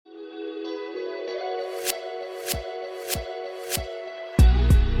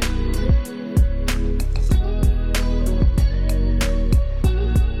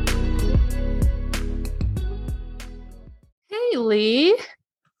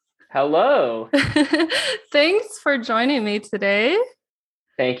Hello. Thanks for joining me today.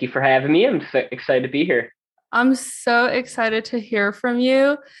 Thank you for having me. I'm so excited to be here. I'm so excited to hear from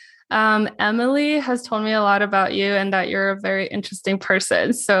you. Emily has told me a lot about you and that you're a very interesting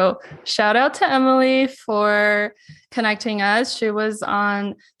person. So, shout out to Emily for connecting us. She was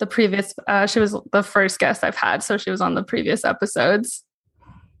the first guest I've had. So, she was on the previous episodes.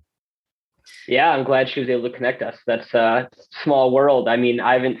 Yeah, I'm glad she was able to connect us. That's a small world. I mean,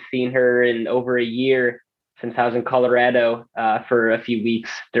 I haven't seen her in over a year since I was in Colorado for a few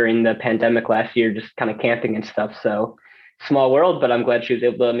weeks during the pandemic last year, just kind of camping and stuff. So small world, but I'm glad she was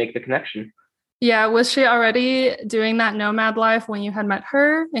able to make the connection. Yeah, was she already doing that nomad life when you had met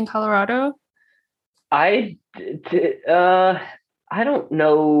her in Colorado? I, uh, I don't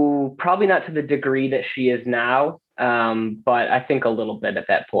know, probably not to the degree that she is now, but I think a little bit at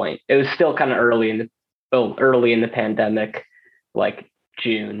that point. It was still kind of early in the pandemic, like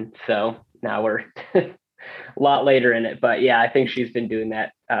June. So now we're a lot later in it. But yeah, I think she's been doing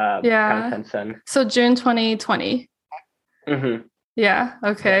that kind of Yeah. since then. So, June 2020. Hmm. Yeah. Yeah.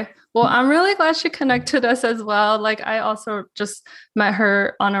 Okay. Well, I'm really glad she connected us as well. Like, I also just met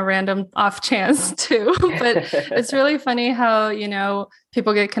her on a random off chance too. But it's really funny how,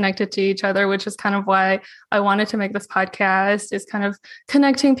 people get connected to each other, which is kind of why I wanted to make this podcast, is kind of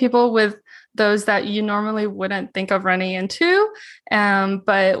connecting people with those that you normally wouldn't think of running into.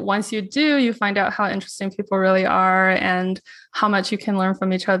 But once you do, you find out how interesting people really are and how much you can learn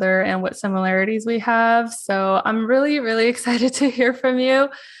from each other and what similarities we have. So I'm really, really excited to hear from you.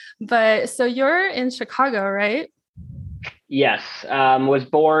 But so you're in Chicago, right? Yes, was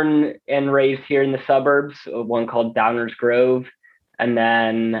born and raised here in the suburbs, one called Downers Grove. And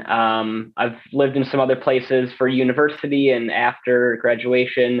then I've lived in some other places for university and after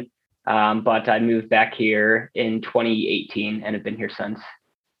graduation. But I moved back here in 2018 and have been here since.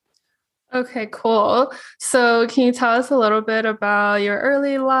 Okay, cool. So can you tell us a little bit about your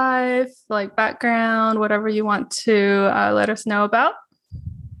early life, like background, whatever you want to let us know about?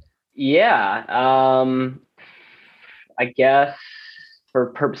 Yeah, I guess for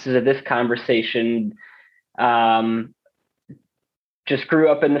purposes of this conversation, um, just grew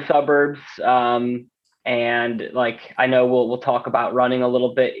up in the suburbs. And like I know we'll talk about running a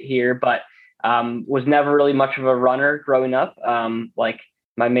little bit here, but was never really much of a runner growing up. Like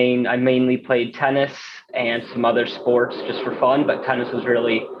I mainly played tennis and some other sports just for fun, but tennis was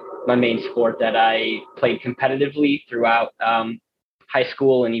really my main sport that I played competitively throughout high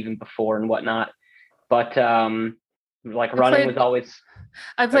school and even before and whatnot. But like I running was played always.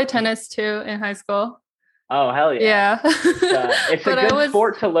 I uh, played tennis too in high school. Oh hell yeah! Yeah. It's a But I good was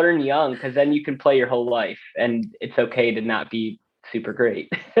sport to learn young because then you can play your whole life, and it's okay to not be super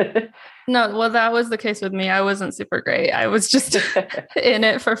great. no, well, that was the case with me. I wasn't super great. I was just in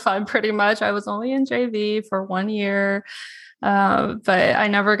it for fun pretty much. I was only in JV for 1 year. But I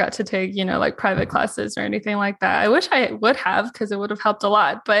never got to take, like private classes or anything like that. I wish I would have because it would have helped a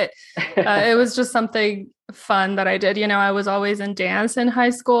lot. But it was just something fun that I did. I was always in dance in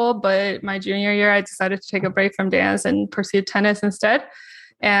high school, but my junior year, I decided to take a break from dance and pursue tennis instead.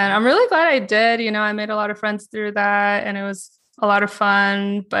 And I'm really glad I did. I made a lot of friends through that and it was a lot of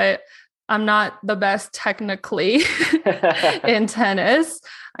fun, but I'm not the best technically in tennis.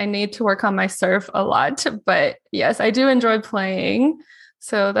 I need to work on my serve a lot, but yes, I do enjoy playing.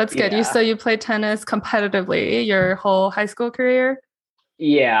 So that's good. You play tennis competitively your whole high school career?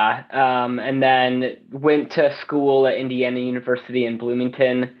 Yeah, and then went to school at Indiana University in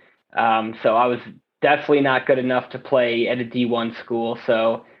Bloomington. So I was definitely not good enough to play at a D1 school.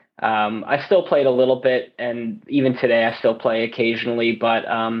 So I still played a little bit, and even today I still play occasionally, but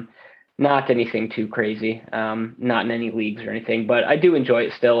not anything too crazy. Not in any leagues or anything, but I do enjoy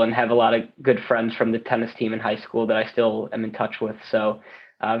it still, and have a lot of good friends from the tennis team in high school that I still am in touch with. So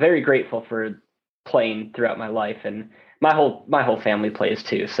very grateful for playing throughout my life and my whole family plays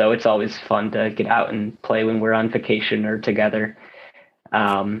too, so it's always fun to get out and play when we're on vacation or together.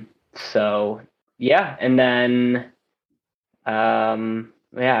 So yeah, and then yeah,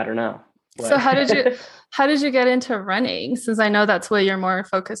 I don't know So what. how did you get into running? Since I know that's what you're more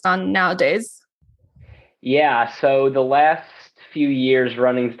focused on nowadays. Yeah, so the last few years,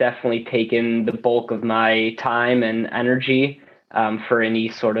 running's definitely taken the bulk of my time and energy for any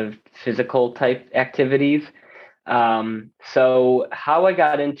sort of physical type activities. So how I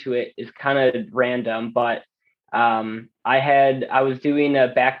got into it is kind of random, but I was doing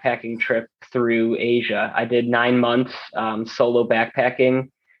a backpacking trip through Asia. I did 9 months solo backpacking,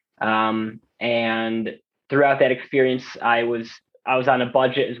 and throughout that experience, I was on a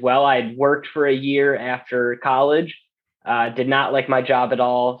budget as well. I had worked for a year after college, Did not like my job at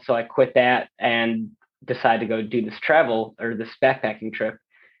all. So I quit that and decided to go do this travel or this backpacking trip.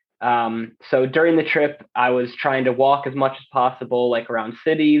 So during the trip, I was trying to walk as much as possible, like around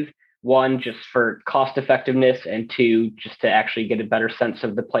cities, one, just for cost effectiveness, and two, just to actually get a better sense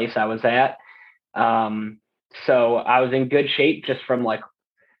of the place I was at. Um, so I was in good shape just from like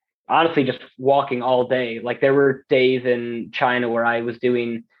honestly just walking all day. Like there were days in China where I was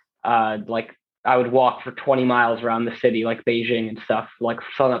doing like I would walk for 20 miles around the city, like Beijing and stuff, like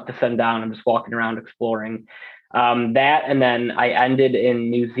sun up to sundown. I'm just walking around exploring. That and then I ended in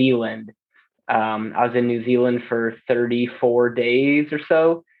New Zealand. I was in New Zealand for 34 days or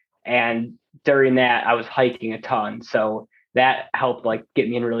so, and during that I was hiking a ton. So that helped like get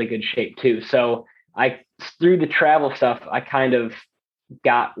me in really good shape too. So I through the travel stuff, I kind of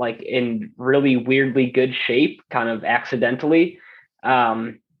got like in really weirdly good shape, kind of accidentally.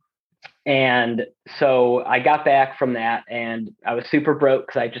 Um, and so I got back from that and I was super broke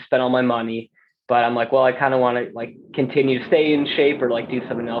because I just spent all my money. But I'm like, well, I kind of want to like continue to stay in shape or like do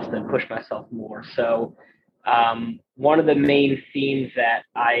something else to push myself more. So one of the main themes that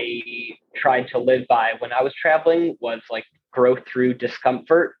I tried to live by when I was traveling was like growth through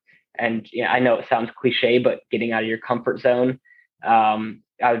discomfort. And I know it sounds cliche, but getting out of your comfort zone.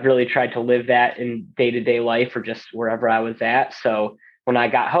 I really tried to live that in day to day life or just wherever I was at. So when I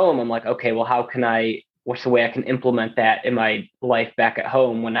got home, I'm like, okay, well, what's the way I can implement that in my life back at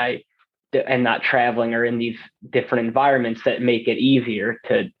home and not traveling or in these different environments that make it easier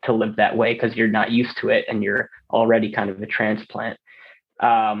to live that way because you're not used to it and you're already kind of a transplant.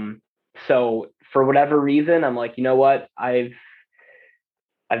 Um, so for whatever reason, I'm like, you know what? I've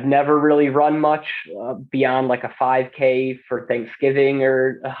never really run much beyond like a 5K for Thanksgiving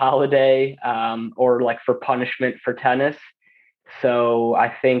or a holiday, or like for punishment for tennis. So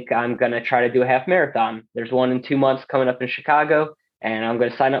I think I'm going to try to do a half marathon. There's one in 2 months coming up in Chicago, and I'm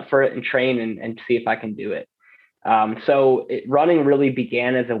going to sign up for it and train and see if I can do it. Running really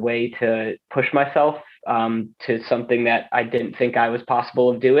began as a way to push myself to something that I didn't think I was possible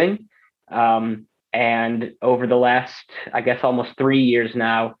of doing. And over the last, I guess, almost 3 years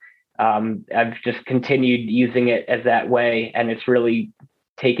now, I've just continued using it as that way. And it's really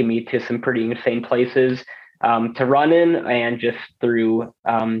taken me to some pretty insane places to run in and just through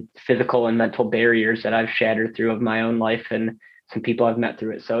physical and mental barriers that I've shattered through of my own life and some people I've met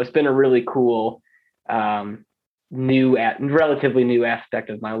through it. So it's been a really cool, relatively new aspect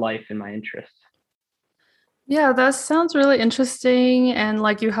of my life and my interests. Yeah, that sounds really interesting. And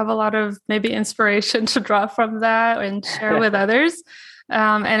like you have a lot of maybe inspiration to draw from that and share with others.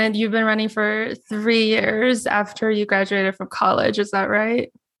 You've been running for 3 years after you graduated from college. Is that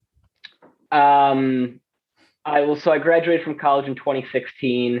right? Um, so I graduated from college in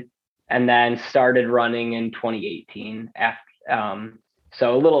 2016 and then started running in 2018 after,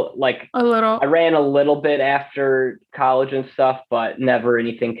 so A little. I ran a little bit after college and stuff, but never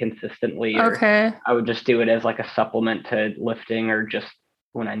anything consistently. Okay. I would just do it as like a supplement to lifting or just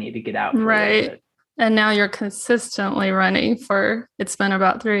when I need to get out for a little Right. bit. And now you're consistently running it's been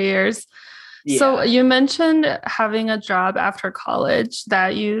about 3 years. Yeah. So you mentioned having a job after college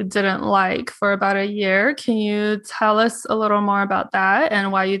that you didn't like for about a year. Can you tell us a little more about that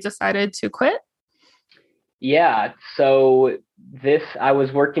and why you decided to quit? Yeah. So I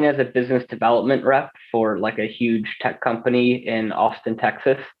was working as a business development rep for like a huge tech company in Austin,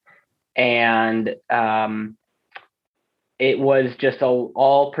 Texas. And it was just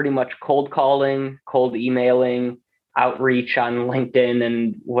all pretty much cold calling, cold emailing, outreach on LinkedIn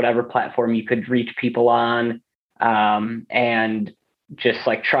and whatever platform you could reach people on. And just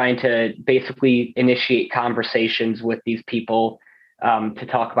like trying to basically initiate conversations with these people to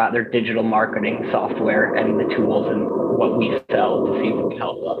talk about their digital marketing software and the tools and what we sell to see if we can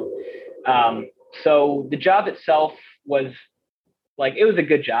help them. So the job itself was like, it was a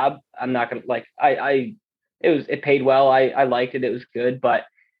good job. I'm not going to like, it paid well. I liked it. It was good, but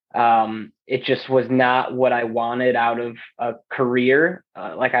it just was not what I wanted out of a career.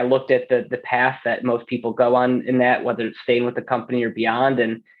 Like I looked at the path that most people go on in that, whether it's staying with the company or beyond.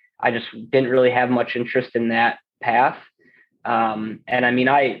 And I just didn't really have much interest in that path. And I mean,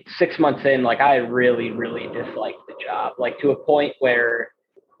 6 months in, like I really, really disliked the job, like to a point where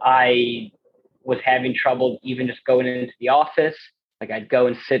I was having trouble even just going into the office. Like I'd go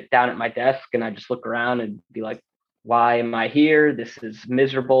and sit down at my desk and I'd just look around and be like, why am I here? This is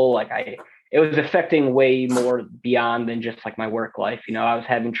miserable. It was affecting way more beyond than just like my work life. I was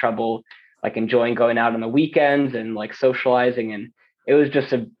having trouble like enjoying going out on the weekends and like socializing. And it was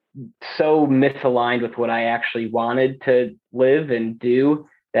just so misaligned with what I actually wanted to live and do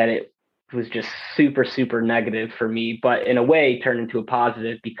that it was just super, super negative for me, but in a way turned into a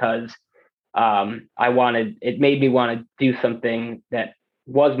positive because it made me want to do something that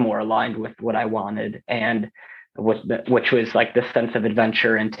was more aligned with what I wanted, and which was like the sense of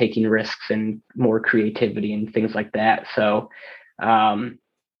adventure and taking risks and more creativity and things like that. So,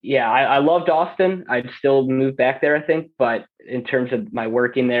 yeah, I loved Austin. I'd still move back there, I think, but in terms of my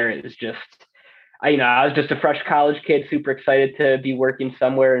working there, it was just, I was just a fresh college kid, super excited to be working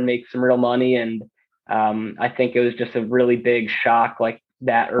somewhere and make some real money. And I think it was just a really big shock, like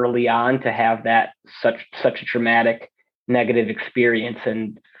that early on, to have that such a traumatic negative experience,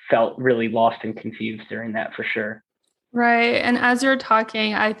 and felt really lost and confused during that for sure. Right. And as you're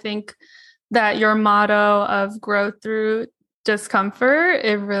talking, I think that your motto of growth through discomfort,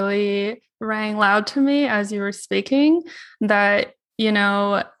 it really rang loud to me as you were speaking, that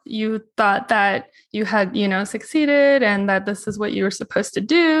you thought that you had, succeeded and that this is what you were supposed to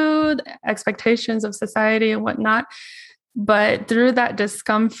do, the expectations of society and whatnot. But through that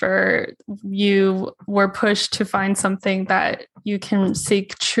discomfort, you were pushed to find something that you can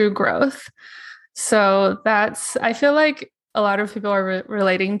seek true growth. So I feel like a lot of people are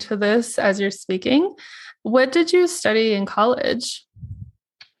relating to this as you're speaking. What did you study in college?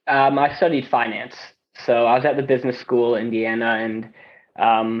 I studied finance. So I was at the business school in Indiana,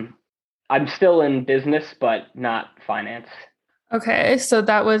 and I'm still in business, but not finance. Okay, so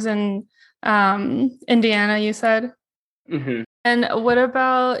that was in Indiana, you said? Hmm. And what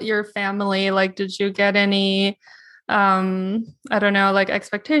about your family? Like, did you get any, I don't know, like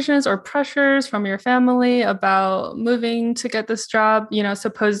expectations or pressures from your family about moving to get this job,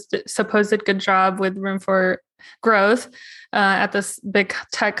 supposed good job with room for growth at this big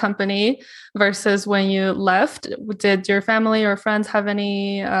tech company versus when you left? Did your family or friends have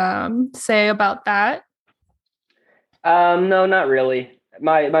any say about that? No, not really.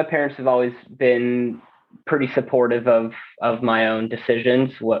 My parents have always been pretty supportive of my own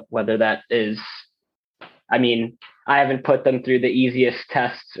decisions. Whether that is, I mean, I haven't put them through the easiest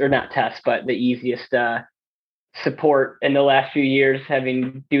tests, or not tests, but the easiest support in the last few years,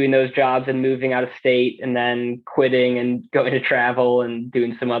 having doing those jobs and moving out of state and then quitting and going to travel and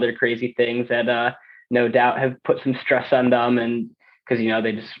doing some other crazy things that no doubt have put some stress on them, and because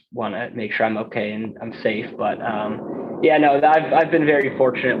they just want to make sure I'm okay and I'm safe. But yeah, no, I've been very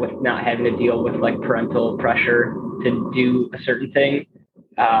fortunate with not having to deal with like parental pressure to do a certain thing.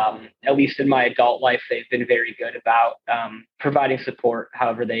 At least in my adult life, they've been very good about providing support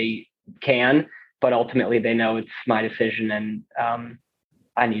however they can, but ultimately they know it's my decision, and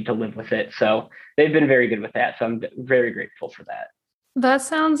I need to live with it. So they've been very good with that. So I'm very grateful for that. That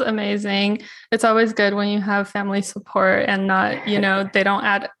sounds amazing. It's always good when you have family support and not, they don't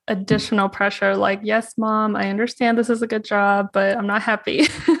add additional pressure like, yes, mom, I understand this is a good job, but I'm not happy.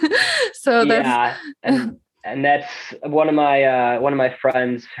 So that's Yeah. And that's one of my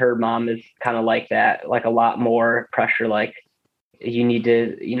friends, her mom is kind of like that, like a lot more pressure, like you need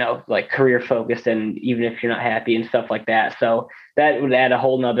to, like career focused, and even if you're not happy and stuff like that. So that would add a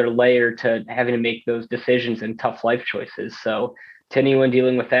whole nother layer to having to make those decisions and tough life choices. So to anyone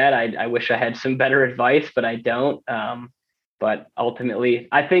dealing with that, I wish I had some better advice, but I don't. But ultimately,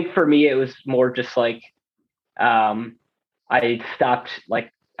 I think for me, it was more just like, I stopped,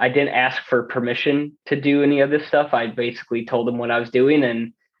 like, I didn't ask for permission to do any of this stuff. I basically told them what I was doing,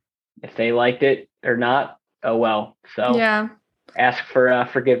 and if they liked it or not, oh well. So yeah. ask for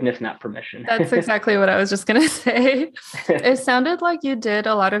forgiveness, not permission. That's exactly what I was just going to say. It sounded like you did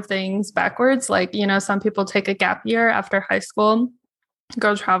a lot of things backwards. Like, some people take a gap year after high school,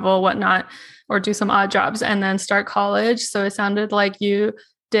 go travel, whatnot, or do some odd jobs and then start college. So it sounded like you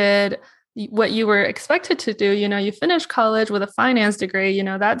did what you were expected to do. You finish college with a finance degree,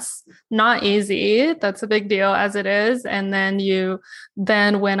 that's not easy. That's a big deal as it is. And then you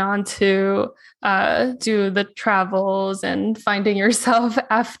then went on to do the travels and finding yourself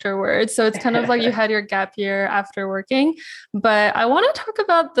afterwards. So it's kind of like you had your gap year after working. But I want to talk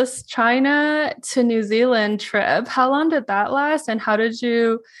about this China to New Zealand trip. How long did that last, and how did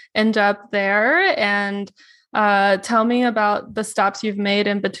you end up there? And tell me about the stops you've made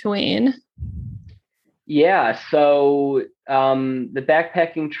in between. Yeah, so the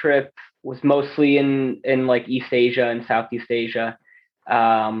backpacking trip was mostly in like East Asia and Southeast Asia.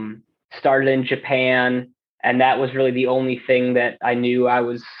 Started in Japan, and that was really the only thing that I knew I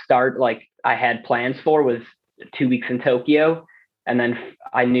had plans for, was 2 weeks in Tokyo, and then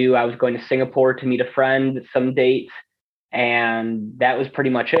I knew I was going to Singapore to meet a friend, some dates, and that was pretty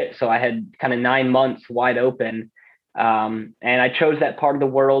much it. So I had kind of 9 months wide open, and I chose that part of the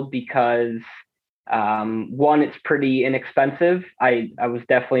world because One, it's pretty inexpensive. I was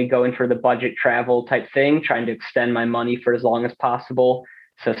definitely going for the budget travel type thing, trying to extend my money for as long as possible.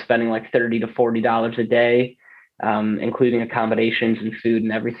 So spending like $30 to $40 a day, including accommodations and food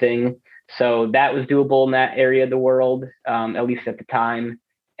and everything. So that was doable in that area of the world, at least at the time.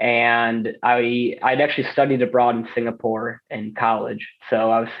 And I'd actually studied abroad in Singapore in college. So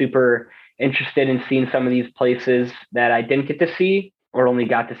I was super interested in seeing some of these places that I didn't get to see or only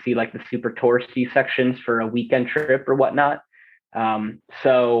got to see like the super touristy sections for a weekend trip or whatnot.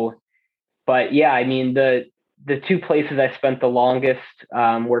 So, but yeah, I mean, the two places I spent the longest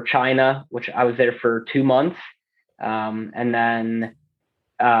were China, which I was there for 2 months. And then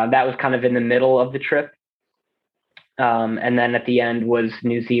that was kind of in the middle of the trip. And then at the end was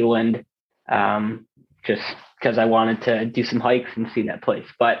New Zealand, just because I wanted to do some hikes and see that place.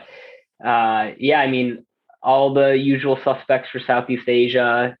 But yeah, I mean, all the usual suspects for Southeast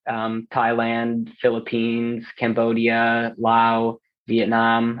Asia, Thailand, Philippines, Cambodia, Laos,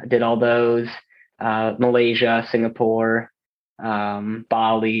 Vietnam. I did all those. Malaysia, Singapore,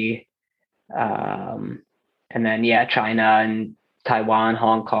 Bali, and then yeah, China and Taiwan,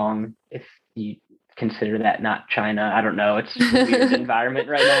 Hong Kong. If you consider that not China, I don't know. It's just a weird environment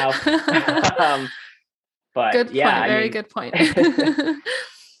right now. But good yeah, point. Very good point.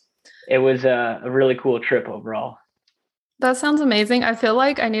 It was a really cool trip overall. That sounds amazing. I feel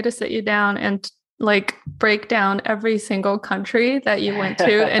like I need to sit you down and like break down every single country that you went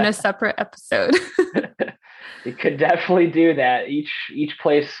to in a separate episode. You could definitely do that. Each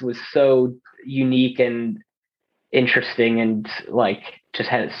place was so unique and interesting and like just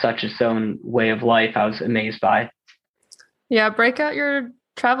had such its own way of life. I was amazed by. Yeah, break out your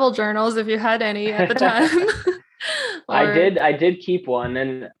travel journals if you had any at the time. I did keep one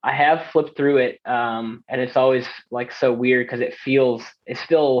and I have flipped through it. And it's always like so weird because it's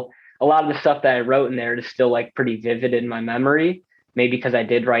still a lot of the stuff that I wrote in there is still like pretty vivid in my memory, maybe because I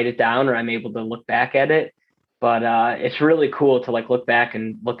did write it down or I'm able to look back at it. But it's really cool to like look back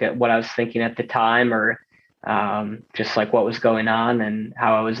and look at what I was thinking at the time or just like what was going on and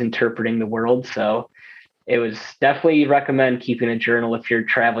how I was interpreting the world. So it was definitely recommend keeping a journal if you're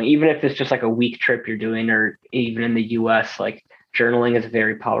traveling, even if it's just like a week trip you're doing, or even in the US, like journaling is a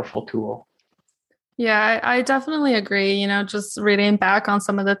very powerful tool. Yeah, I definitely agree. You know, just reading back on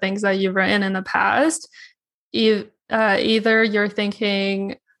some of the things that you've written in the past, either you're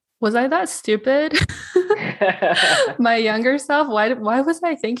thinking, was I that stupid? My younger self, why was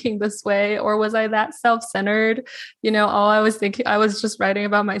I thinking this way? Or was I that self-centered? You know, all I was thinking, I was just writing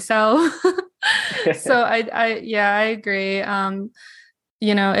about myself. So I agree.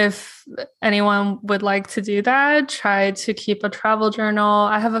 You know, if anyone would like to do that, try to keep a travel journal.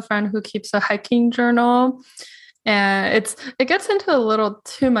 I have a friend who keeps a hiking journal, and it gets into a little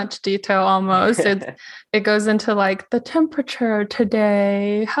too much detail almost. It goes into like the temperature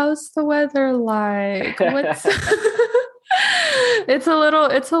today, how's the weather like, what's it's a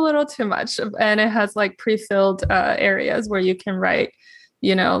little too much, and it has like pre-filled areas where you can write,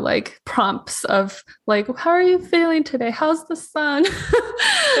 you know, like prompts of like, how are you feeling today? How's the sun?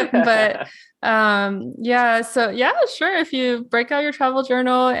 But yeah, so yeah, sure. If you break out your travel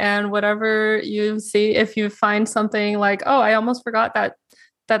journal and whatever you see, if you find something like, oh, I almost forgot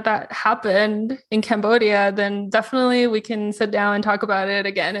that happened in Cambodia, then definitely we can sit down and talk about it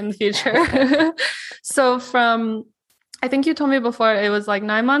again in the future. So I think you told me before it was like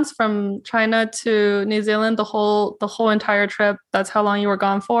 9 months from China to New Zealand, the whole entire trip. That's how long you were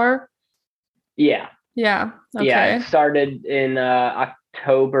gone for? Yeah. Yeah. Okay. Yeah. It started in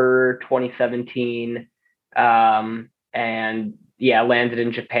October 2017. And yeah, landed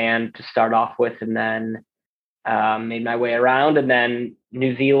in Japan to start off with, and then made my way around, and then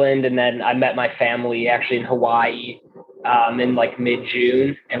New Zealand, and then I met my family actually in Hawaii in like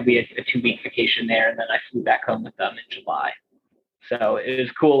mid-June, and we had a 2-week vacation there, and then I flew back home with them in July. So it was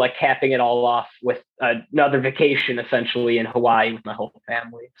cool, like capping it all off with another vacation essentially in Hawaii with my whole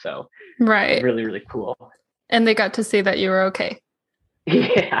family. So right, really, really cool. And they got to see that you were okay.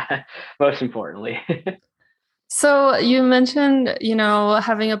 Yeah, most importantly. So you mentioned, you know,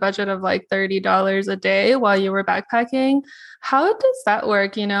 having a budget of like $30 a day while you were backpacking. How does that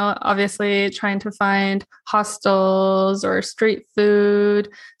work? You know, obviously trying to find hostels or street food.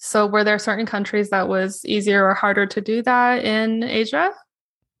 So were there certain countries that was easier or harder to do that in Asia?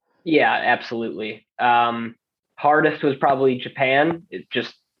 Yeah, absolutely. Hardest was probably Japan. It's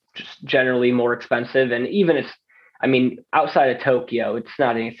just generally more expensive, and even it's, I mean, outside of Tokyo, it's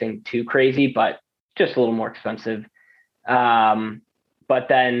not anything too crazy, but just a little more expensive. But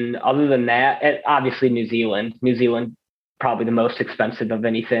then other than that, and obviously New Zealand probably the most expensive of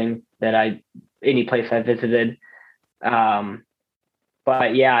anything that I any place I visited. Um,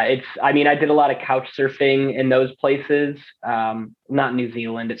 but yeah, I mean, I did a lot of couch surfing in those places. Not New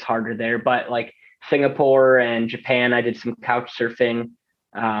Zealand, it's harder there, but like Singapore and Japan, I did some couch surfing.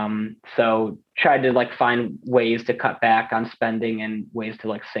 So tried to like find ways to cut back on spending and ways to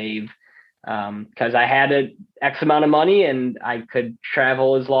like save. Cause I had a X amount of money and I could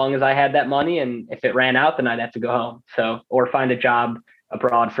travel as long as I had that money. And if it ran out, then I'd have to go home. So, or find a job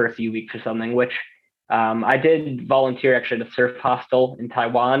abroad for a few weeks or something, which I did volunteer actually at a surf hostel in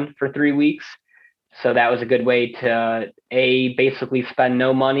Taiwan for 3 weeks. So that was a good way to basically spend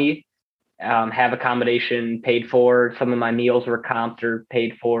no money, have accommodation paid for. Some of my meals were comped or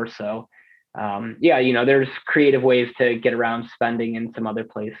paid for. So yeah, there's creative ways to get around spending in some other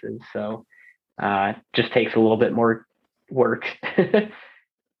places. So just takes a little bit more work.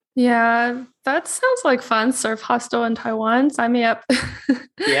 Yeah, that sounds like fun. Surf hostel in Taiwan. Sign me up.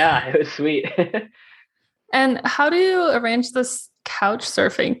 Yeah, it was sweet. And how do you arrange this couch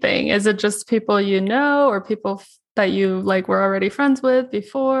surfing thing? Is it just people you know or people that you like were already friends with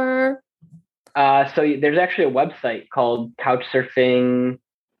before? So there's actually a website called Couchsurfing.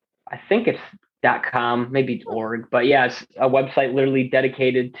 I think it's .com, maybe it's org, but yeah, it's a website literally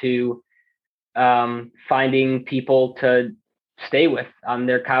dedicated to finding people to stay with on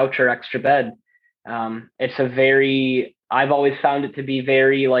their couch or extra bed. I've always found it to be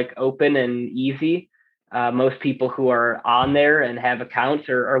very like open and easy. Most people who are on there and have accounts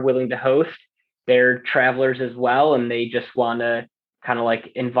are willing to host. They're travelers as well, and they just want to kind of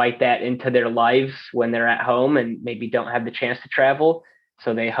like invite that into their lives when they're at home and maybe don't have the chance to travel.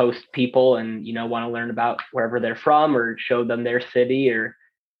 So they host people and want to learn about wherever they're from or show them their city or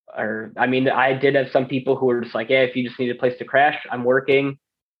I mean, I did have some people who were just like, yeah, if you just need a place to crash, I'm working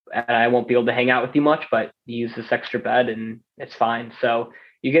and I won't be able to hang out with you much, but you use this extra bed and it's fine. So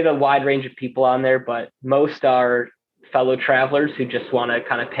you get a wide range of people on there, but most are fellow travelers who just want to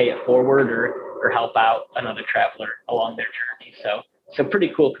kind of pay it forward or help out another traveler along their journey. So it's a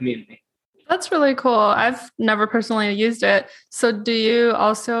pretty cool community. That's really cool. I've never personally used it. So do you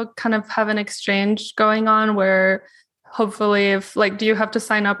also kind of have an exchange going on where hopefully if like, do you have to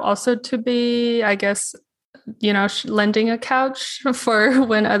sign up also to be, I guess, lending a couch for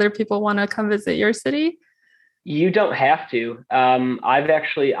when other people want to come visit your city? You don't have to.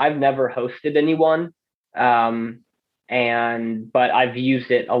 I've never hosted anyone. But I've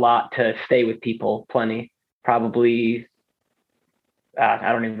used it a lot to stay with people plenty, probably,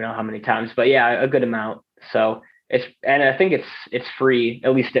 I don't even know how many times, but yeah, a good amount. So and I think it's free.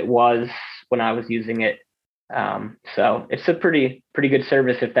 At least it was when I was using it. So it's a pretty good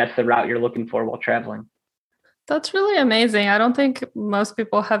service if that's the route you're looking for while traveling. That's really amazing. I don't think most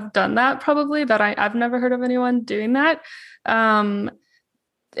people have done that, probably, that I've never heard of anyone doing that. Um,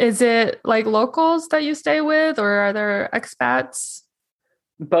 is it like locals that you stay with, or are there expats?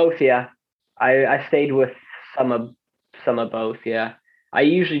 Both, yeah. I stayed with some of both, yeah. I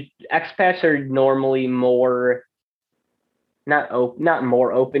usually expats are normally more not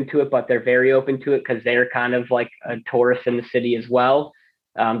more open to it, but they're very open to it because they're kind of like a tourist in the city as well,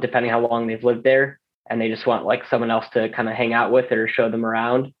 depending how long they've lived there, and they just want like someone else to kind of hang out with or show them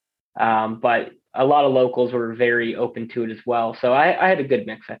around. But a lot of locals were very open to it as well, so I had a good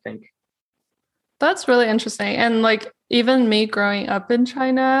mix, I think. That's really interesting. And like even me growing up in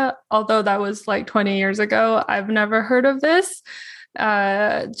China, although that was like 20 years ago, I've never heard of this.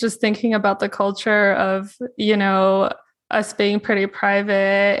 Just thinking about the culture of, us being pretty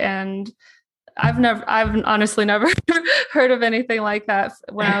private, and I've honestly never heard of anything like that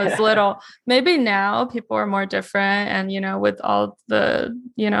when I was little. Maybe now people are more different and, with all the,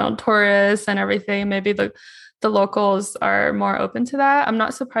 tourists and everything, maybe the locals are more open to that. I'm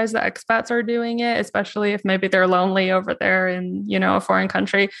not surprised that expats are doing it, especially if maybe they're lonely over there in, a foreign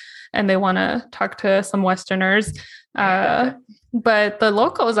country and they want to talk to some Westerners. But the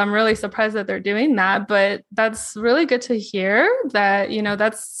locals, I'm really surprised that they're doing that. But that's really good to hear that,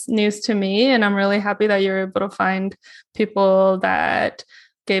 that's news to me. And I'm really happy that you're able to find people that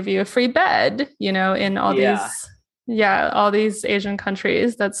gave you a free bed, in all all these Asian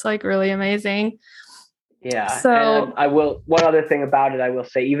countries. That's like really amazing. Yeah. So one other thing about it, I will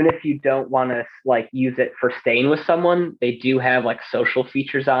say, even if you don't want to like use it for staying with someone, they do have like social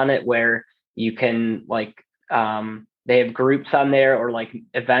features on it where you can like, they have groups on there or like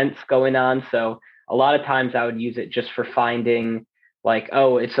events going on. So a lot of times I would use it just for finding like,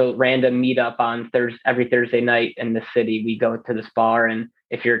 oh, it's a random meetup on every Thursday night in the city. We go to this bar, and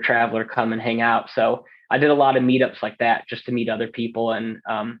if you're a traveler, come and hang out. So I did a lot of meetups like that just to meet other people, and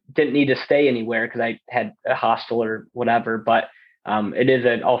didn't need to stay anywhere because I had a hostel or whatever. But it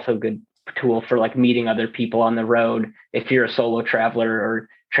is also good tool for like meeting other people on the road if you're a solo traveler or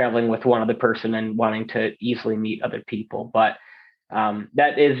traveling with one other person and wanting to easily meet other people. But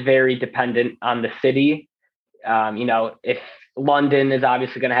that is very dependent on the city. If London is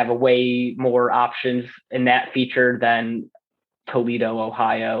obviously going to have a way more options in that feature than Toledo,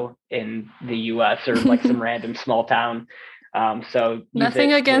 Ohio in the US, or like some random small town. So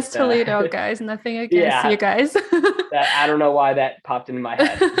nothing against Toledo, guys. Nothing against you guys. I don't know why that popped into my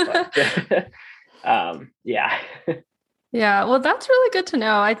head, but yeah. Yeah, well, that's really good to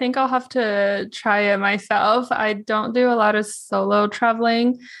know. I think I'll have to try it myself. I don't do a lot of solo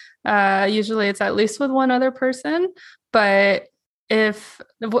traveling. Usually it's at least with one other person, but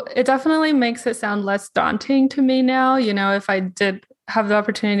it definitely makes it sound less daunting to me now. If I did have the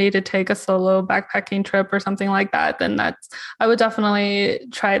opportunity to take a solo backpacking trip or something like that, then I would definitely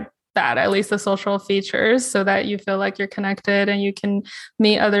try that, at least the social features, so that you feel like you're connected and you can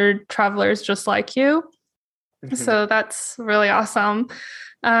meet other travelers just like you. Mm-hmm. So that's really awesome.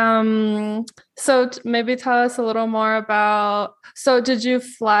 So maybe tell us a little more about, so did you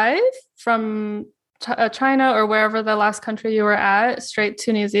fly from China or wherever the last country you were at straight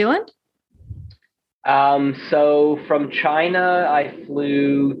to New Zealand? So from China, I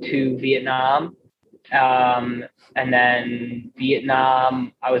flew to Vietnam. And then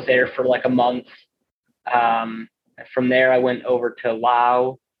Vietnam, I was there for like a month. From there, I went over to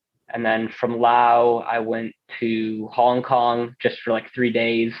Laos. And then from Laos, I went to Hong Kong just for like 3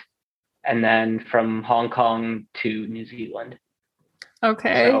 days. And then from Hong Kong to New Zealand.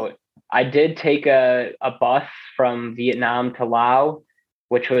 Okay. So I did take a bus from Vietnam to Laos,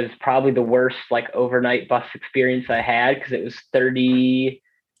 which was probably the worst like overnight bus experience I had, because it was 30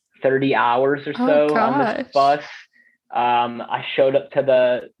 hours or so on this bus. I showed up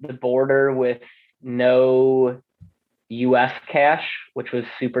to the border with no US cash, which was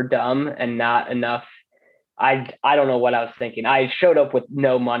super dumb, and not enough. I don't know what I was thinking. I showed up with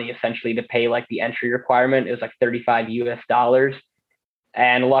no money essentially to pay like the entry requirement. It was like $35 US.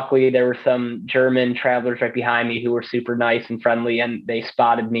 And luckily there were some German travelers right behind me who were super nice and friendly, and they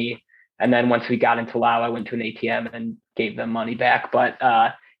spotted me. And then once we got into Laos, I went to an ATM and gave them money back. But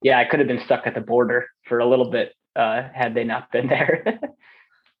yeah, I could have been stuck at the border for a little bit had they not been there.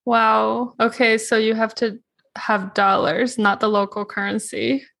 Wow. Okay. So you have to have dollars, not the local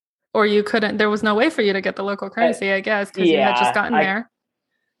currency, or you couldn't, there was no way for you to get the local currency, I guess, because you had just gotten there.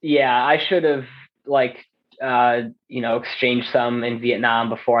 Yeah, I should have exchanged some in Vietnam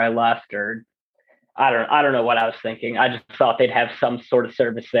before I left, or I don't know what I was thinking. I just thought they'd have some sort of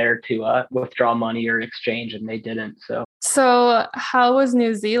service there to withdraw money or exchange, and they didn't. So how was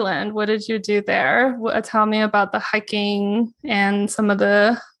New Zealand? What did you do there? Tell me about the hiking and some of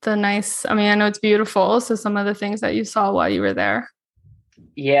the nice, I know it's beautiful. So some of the things that you saw while you were there.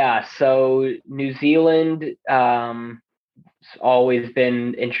 Yeah. So New Zealand, it's always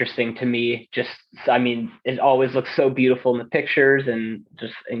been interesting to me. It always looks so beautiful in the pictures, and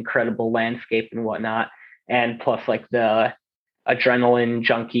just incredible landscape and whatnot. And plus like the adrenaline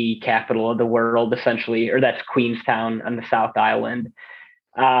junkie capital of the world, essentially, or that's Queenstown on the South Island.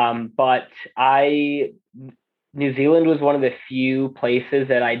 But New Zealand was one of the few places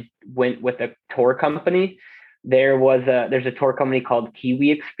that I went with a tour company. There's a tour company called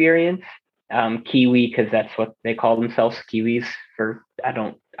Kiwi Experience. Kiwi, because that's what they call themselves, Kiwis.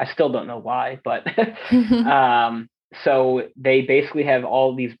 I still don't know why, but so they basically have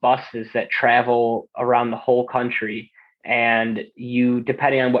all these buses that travel around the whole country, and you,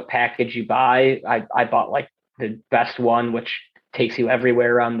 depending on what package you buy, I bought like the best one, which takes you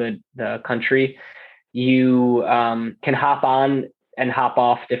everywhere around the country. You can hop on and hop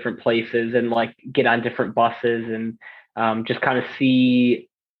off different places and like get on different buses and just kind of see.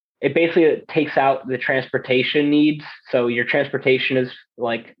 It basically takes out the transportation needs. So your transportation is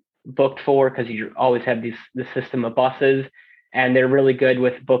like booked for, because you always have the system of buses, and they're really good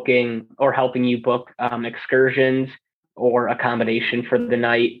with booking or helping you book excursions or accommodation for the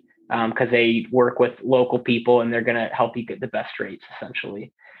night, because they work with local people and they're going to help you get the best rates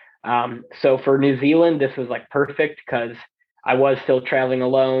essentially. So for New Zealand, this was like perfect because I was still traveling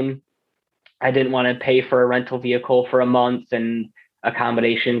alone. I didn't want to pay for a rental vehicle for a month, and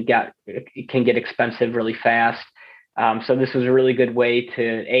accommodation can get expensive really fast. So this was a really good way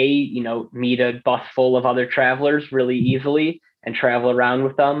to meet a bus full of other travelers really easily and travel around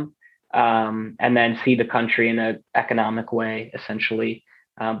with them, and then see the country in an economic way, essentially.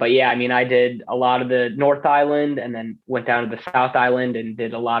 But yeah, I did a lot of the North Island and then went down to the South Island and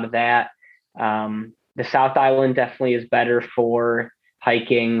did a lot of that. The South Island definitely is better for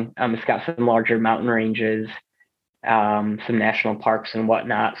hiking. It's got some larger mountain ranges, some national parks and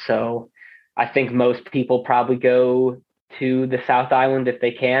whatnot. So I think most people probably go to the South Island if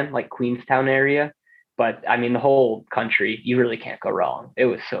they can, like Queenstown area. But I mean, the whole country, you really can't go wrong. It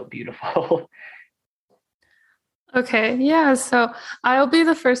was so beautiful. Okay, yeah. So I'll be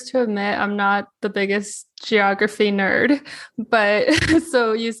the first to admit I'm not the biggest geography nerd, but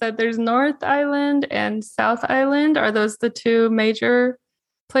so you said there's North Island and South Island. Are those the two major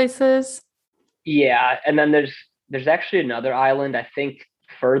places? Yeah, and then there's actually another island, I think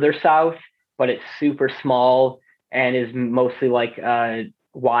further south, but it's super small and is mostly like a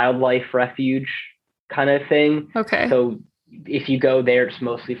wildlife refuge kind of thing. Okay. So if you go there, it's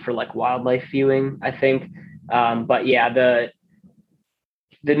mostly for like wildlife viewing, I think. But yeah,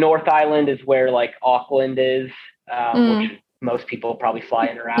 the North Island is where like Auckland is, which Mm, most people probably fly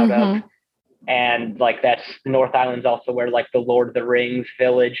in or out of. mm-hmm. And like that's North Island's also where like the Lord of the Rings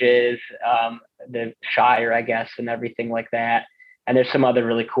village is, the Shire, I guess, and everything like that. And there's some other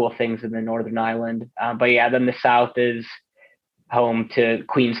really cool things in the Northern Island. But yeah, then the South is home to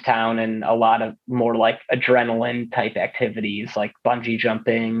Queenstown and a lot of more like adrenaline type activities like bungee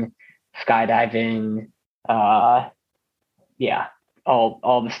jumping, skydiving, uh, yeah,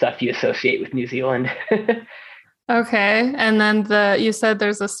 all the stuff you associate with New Zealand. Okay. And then you said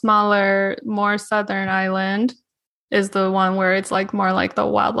there's a smaller, more southern island is the one where it's like more like the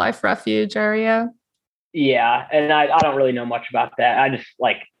wildlife refuge area. Yeah, and I don't really know much about that. I just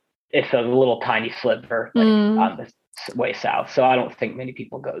like it's a little tiny sliver like Mm. on the way south, so I don't think many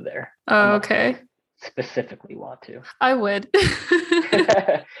people go there Oh, unless they okay. specifically want to. I would.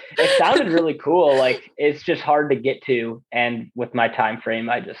 It sounded really cool. Like it's just hard to get to, and with my time frame,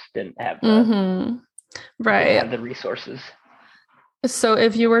 I just Mm-hmm. didn't Right. have the resources. So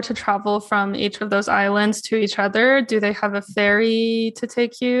if you were to travel from each of those islands to each other, do they have a ferry to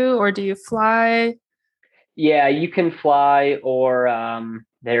take you or do you fly? Yeah, you can fly, or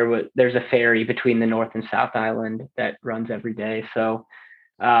there's a ferry between the North and South Island that runs every day. So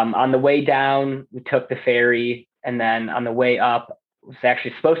on the way down, we took the ferry, and then on the way up, was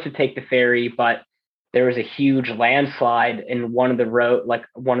actually supposed to take the ferry, but there was a huge landslide in one of the road, like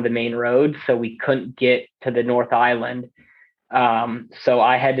one of the main roads, so we couldn't get to the North Island. So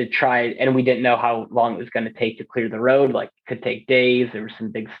I had to try, and we didn't know how long it was going to take to clear the road. Like it could take days. There were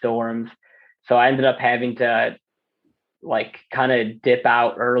some big storms, so I ended up having to like kind of dip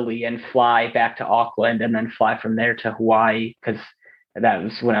out early and fly back to Auckland, and then fly from there to Hawaii because that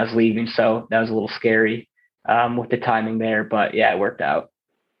was when I was leaving. So that was a little scary with the timing there, but yeah, it worked out.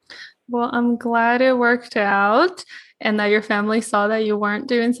 Well, I'm glad it worked out and that your family saw that you weren't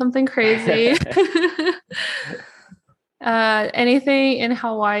doing something crazy. Anything in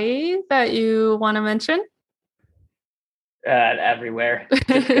Hawaii that you want to mention? Everywhere.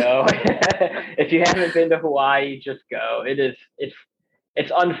 Just go. If you haven't been to Hawaii, just go.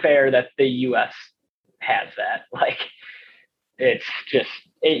 It's unfair that the US has that. Like it's just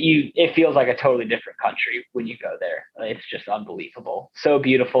it feels like a totally different country when you go there. It's just unbelievable. So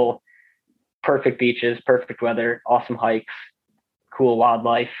beautiful, perfect beaches, perfect weather, awesome hikes, cool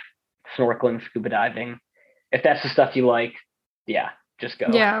wildlife, snorkeling, scuba diving. If that's the stuff you like, yeah, just go.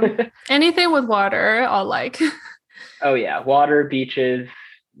 Yeah. Anything with water, I'll like. Oh yeah, water, beaches,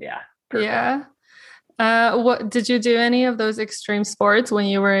 yeah, perfect. Yeah. What did you do any of those extreme sports when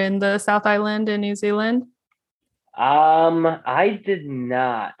you were in the South Island in New Zealand? I did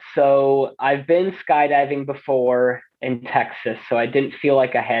not. So I've been skydiving before in Texas, so I didn't feel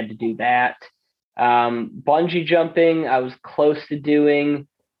like I had to do that. Bungee jumping, I was close to doing.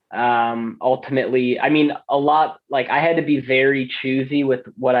 Ultimately, I mean, a lot like I had to be very choosy with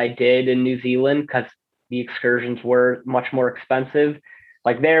what I did in New Zealand because the excursions were much more expensive.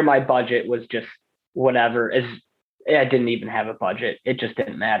 Like there, my budget was just whatever. As I didn't even have a budget. It just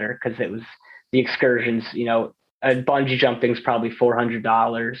didn't matter because it was the excursions. Bungee jumping is probably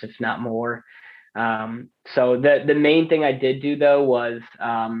 $400, if not more. So the main thing I did do though was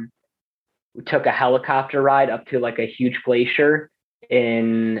we took a helicopter ride up to like a huge glacier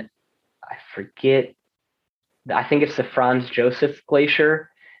in I forget I think it's the Franz Josef Glacier.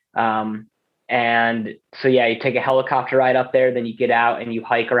 And so yeah, you take a helicopter ride up there, then you get out and you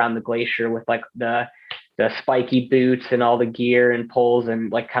hike around the glacier with like the spiky boots and all the gear and poles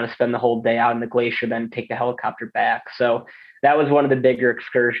and like kind of spend the whole day out in the glacier, then take the helicopter back. So that was one of the bigger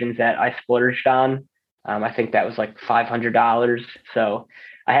excursions that I splurged on. I think that was like $500. So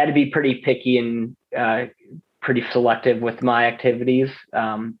I had to be pretty picky and pretty selective with my activities.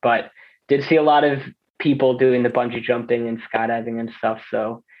 But did see a lot of people doing the bungee jumping and skydiving and stuff.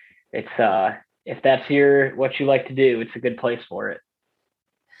 So it's if that's what you like to do, it's a good place for it.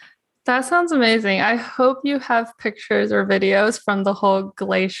 That sounds amazing. I hope you have pictures or videos from the whole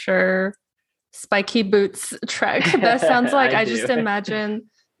glacier spiky boots trek. That sounds like, I I do. just imagine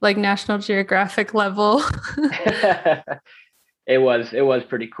like National Geographic level. It was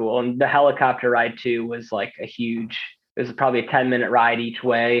pretty cool. And the helicopter ride too was like it was probably a 10-minute ride each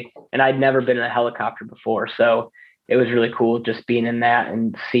way. And I'd never been in a helicopter before. So it was really cool just being in that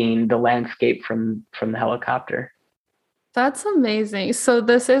and seeing the landscape from the helicopter. That's amazing. So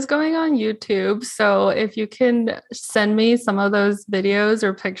this is going on YouTube. So if you can send me some of those videos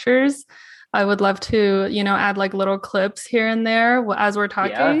or pictures, I would love to, add like little clips here and there as we're Yeah.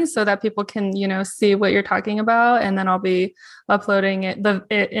 talking so that people can, see what you're talking about. And then I'll be uploading it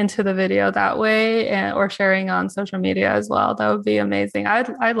into the video that way or sharing on social media as well. That would be amazing.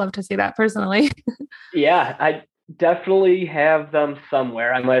 I'd love to see that personally. Yeah. I definitely have them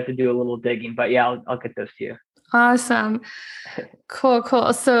somewhere. I might have to do a little digging, but yeah, I'll get those to you. Awesome. Cool,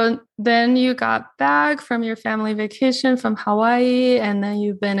 cool. So then you got back from your family vacation from Hawaii, and then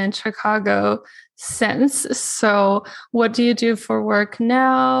you've been in Chicago since. So what do you do for work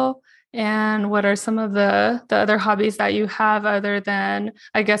now? And what are some of the other hobbies that you have other than,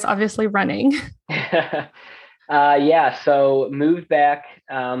 I guess, obviously running? Yeah, so moved back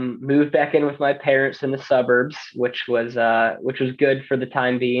in with my parents in the suburbs, which was good for the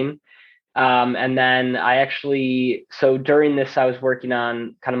time being. And then so during this, I was working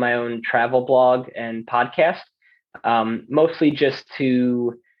on kind of my own travel blog and podcast, mostly just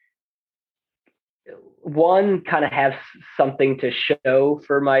to one kind of have something to show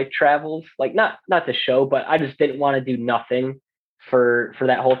for my travels, like not to show, but I just didn't want to do nothing for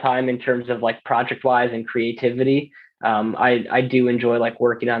that whole time in terms of like project wise and creativity. I do enjoy like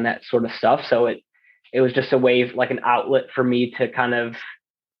working on that sort of stuff, so it was just a way of like an outlet for me to kind of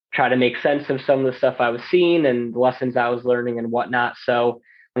try to make sense of some of the stuff I was seeing and lessons I was learning and whatnot. So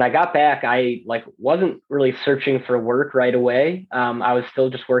when I got back, I like wasn't really searching for work right away. I was still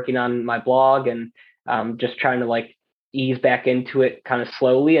just working on my blog and just trying to like ease back into it kind of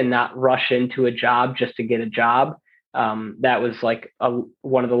slowly and not rush into a job just to get a job. That was like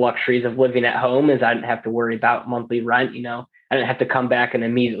one of the luxuries of living at home is I didn't have to worry about monthly rent. I didn't have to come back and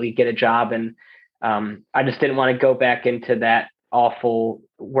immediately get a job. And I just didn't want to go back into that awful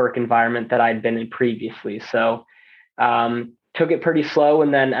work environment that I'd been in previously. So took it pretty slow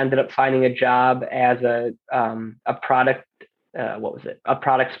and then ended up finding a job as a product, what was it? A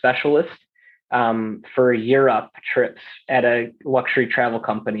product specialist for Europe trips at a luxury travel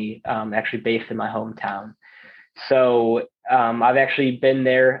company, actually based in my hometown. So I've actually been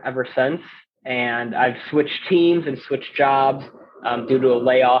there ever since, and I've switched teams and switched jobs due to a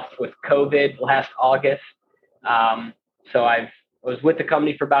layoff with COVID last August. So I was with the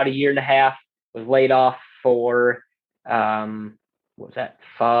company for about a year and a half, was laid off for what was that,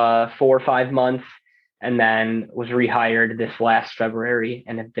 4 or 5 months, and then was rehired this last February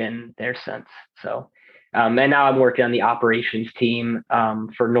and have been there since. So, and now I'm working on the operations team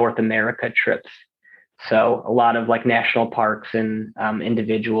for North America trips. So a lot of like national parks and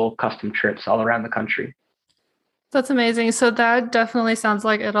individual custom trips all around the country. That's amazing. So that definitely sounds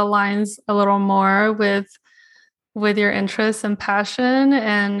like it aligns a little more with your interests and passion,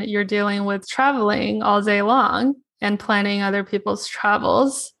 and you're dealing with traveling all day long and planning other people's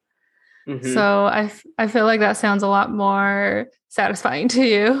travels. Hmm. So I feel like that sounds a lot more satisfying to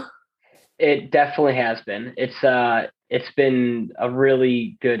you. It definitely has been. It's been a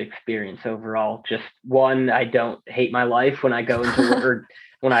really good experience overall. Just one, I don't hate my life when I go into work or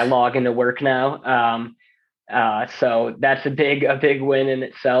when I log into work now. So that's a big win in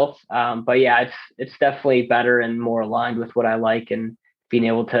itself. But yeah, it's definitely better and more aligned with what I like and being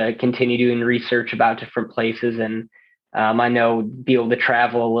able to continue doing research about different places and I know be able to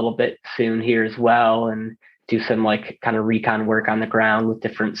travel a little bit soon here as well and do some like kind of recon work on the ground with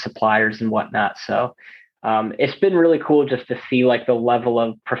different suppliers and whatnot. So it's been really cool just to see like the level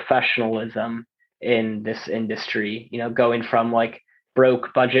of professionalism in this industry, going from like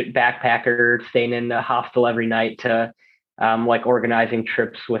broke budget backpacker staying in the hostel every night to like organizing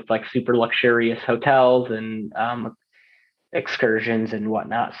trips with like super luxurious hotels and excursions and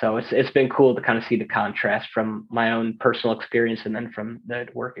whatnot. So it's been cool to kind of see the contrast from my own personal experience and then from the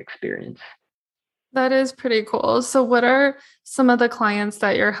work experience. That is pretty cool. So what are some of the clients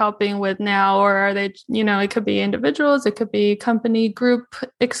that you're helping with now, or are they, it could be individuals, it could be company group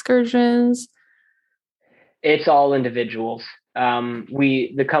excursions? It's all individuals.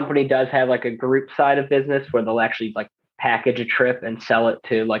 The company does have like a group side of business where they'll actually like package a trip and sell it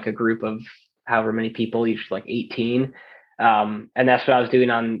to like a group of however many people, each like 18. And that's what I was doing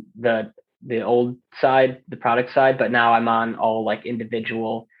on the old side, the product side, but now I'm on all like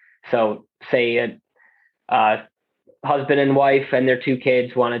individual. So say a husband and wife and their 2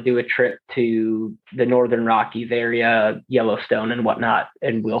 kids want to do a trip to the Northern Rockies area, Yellowstone and whatnot,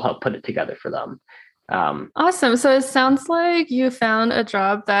 and we'll help put it together for them. Awesome. So it sounds like you found a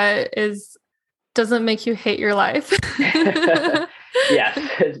job that doesn't make you hate your life.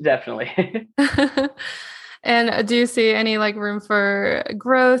 Yes, definitely. And do you see any like room for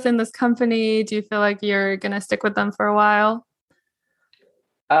growth in this company? Do you feel like you're going to stick with them for a while?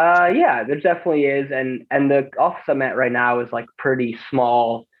 Yeah, there definitely is. And the office I'm at right now is like pretty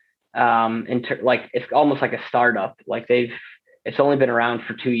small. Like it's almost like a startup. Like it's only been around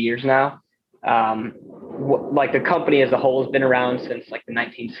for 2 years now. Like the company as a whole has been around since like the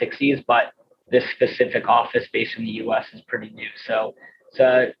 1960s, but this specific office based in the US is pretty new. So it's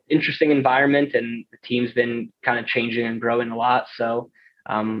an interesting environment, and the team's been kind of changing and growing a lot. So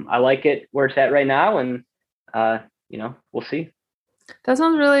I like it where it's at right now, and we'll see. That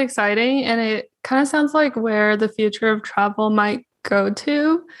sounds really exciting. And it kind of sounds like where the future of travel might go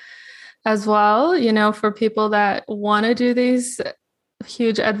to as well, for people that want to do these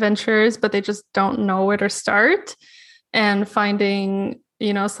huge adventures, but they just don't know where to start, and finding,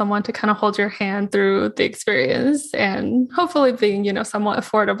 someone to kind of hold your hand through the experience, and hopefully being, somewhat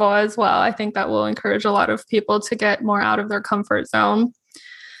affordable as well. I think that will encourage a lot of people to get more out of their comfort zone.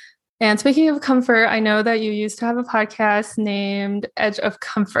 And speaking of comfort, I know that you used to have a podcast named Edge of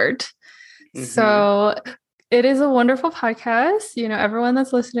Comfort. Mm-hmm. So it is a wonderful podcast. Everyone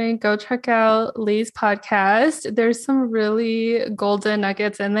that's listening, go check out Lee's podcast. There's some really golden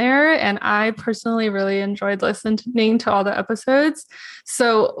nuggets in there, and I personally really enjoyed listening to all the episodes.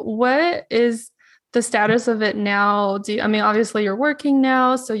 So what is the status of it now? Obviously you're working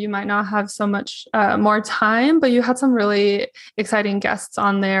now, so you might not have so much more time, but you had some really exciting guests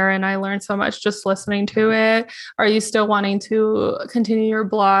on there, and I learned so much just listening to it. Are you still wanting to continue your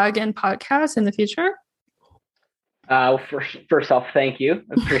blog and podcast in the future? First off, thank you.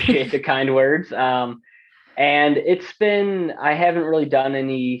 Appreciate the kind words. And I haven't really done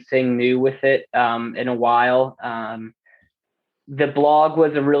anything new with it in a while. The blog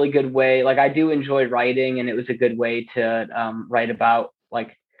was a really good way. Like, I do enjoy writing, and it was a good way to write about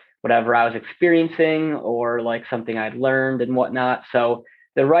like whatever I was experiencing or like something I'd learned and whatnot. So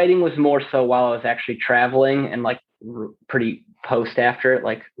the writing was more so while I was actually traveling, and like pretty post after it,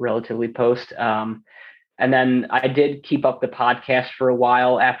 like relatively post. And then I did keep up the podcast for a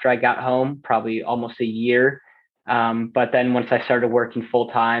while after I got home, probably almost a year. But then once I started working full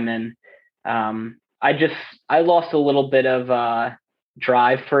time, and I lost a little bit of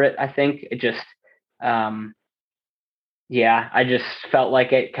drive for it. I think it just, I just felt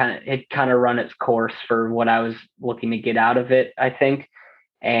like it kind of run its course for what I was looking to get out of it, I think.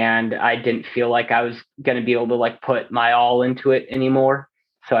 And I didn't feel like I was going to be able to like put my all into it anymore.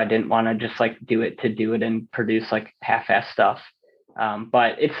 So I didn't want to just like do it and produce like half-ass stuff.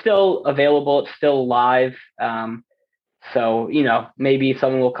 But it's still available. It's still live. So, maybe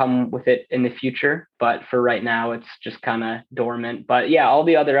something will come with it in the future, but for right now, it's just kind of dormant. But yeah, all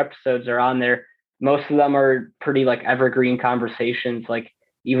the other episodes are on there. Most of them are pretty like evergreen conversations. Like,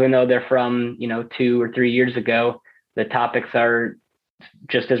 even though they're from, 2 or 3 years ago, the topics are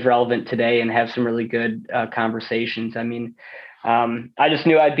just as relevant today and have some really good conversations. I just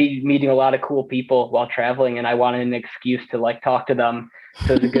knew I'd be meeting a lot of cool people while traveling, and I wanted an excuse to like talk to them.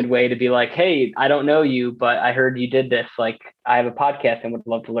 So it's a good way to be like, hey, I don't know you, but I heard you did this. Like, I have a podcast and would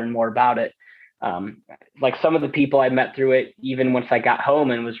love to learn more about it. Like some of the people I met through it, even once I got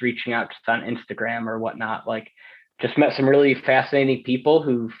home and was reaching out just on Instagram or whatnot, like just met some really fascinating people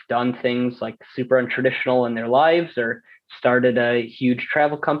who've done things like super untraditional in their lives, or started a huge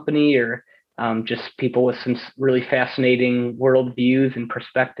travel company, or just people with some really fascinating world views and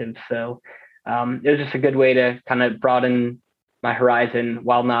perspectives. So it was just a good way to kind of broaden my horizon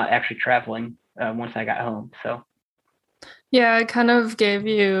while not actually traveling once I got home. So yeah, it kind of gave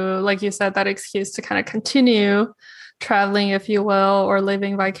you, like you said, that excuse to kind of continue traveling, if you will, or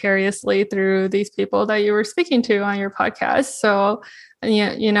living vicariously through these people that you were speaking to on your podcast. So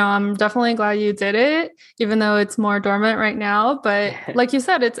yeah, I'm definitely glad you did it, even though it's more dormant right now. But like you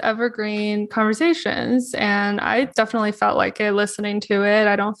said, it's evergreen conversations. And I definitely felt like it listening to it.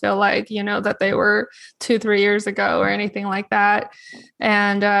 I don't feel like, that they were 2-3 years ago or anything like that.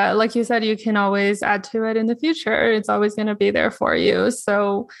 And like you said, you can always add to it in the future. It's always going to be there for you.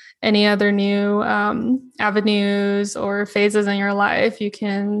 So any other new avenues or phases in your life, you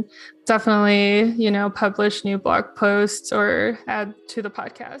can definitely, publish new blog posts or add to the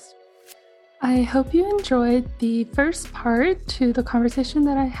podcast. I hope you enjoyed the first part to the conversation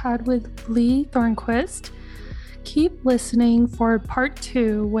that I had with Lee Thornquist. keep listening for part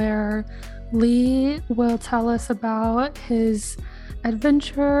 2, where Lee will tell us about his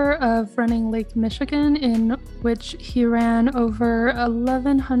adventure of running Lake Michigan, in which he ran over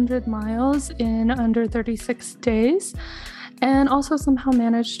 1,100 miles in under 36 days, and also somehow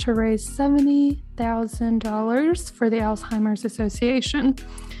managed to raise $70,000 for the Alzheimer's Association.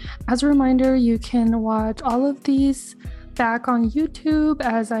 As a reminder, you can watch all of these back on YouTube,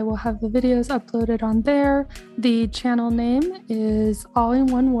 as I will have the videos uploaded on there. The channel name is all in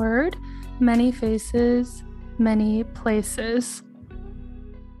one word: Many Faces, Many Places.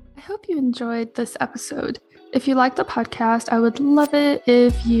 I hope you enjoyed this episode. If you like the podcast, I would love it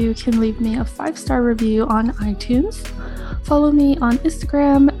if you can leave me a 5-star review on iTunes. Follow me on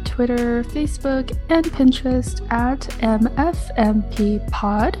Instagram, Twitter, Facebook, and Pinterest at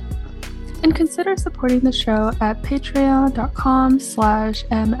MFMPpod. And consider supporting the show at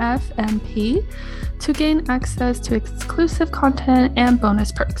patreon.com/MFMP to gain access to exclusive content and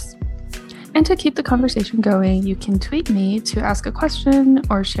bonus perks. And to keep the conversation going, you can tweet me to ask a question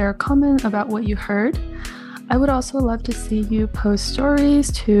or share a comment about what you heard. I would also love to see you post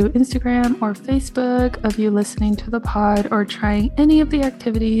stories to Instagram or Facebook of you listening to the pod or trying any of the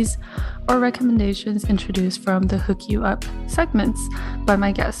activities or recommendations introduced from the Hook You Up segments by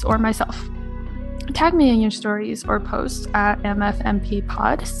my guests or myself. Tag me in your stories or posts at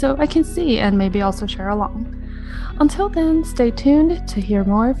MFMPpod so I can see and maybe also share along. Until then, stay tuned to hear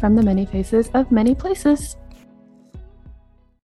more from the many faces of many places.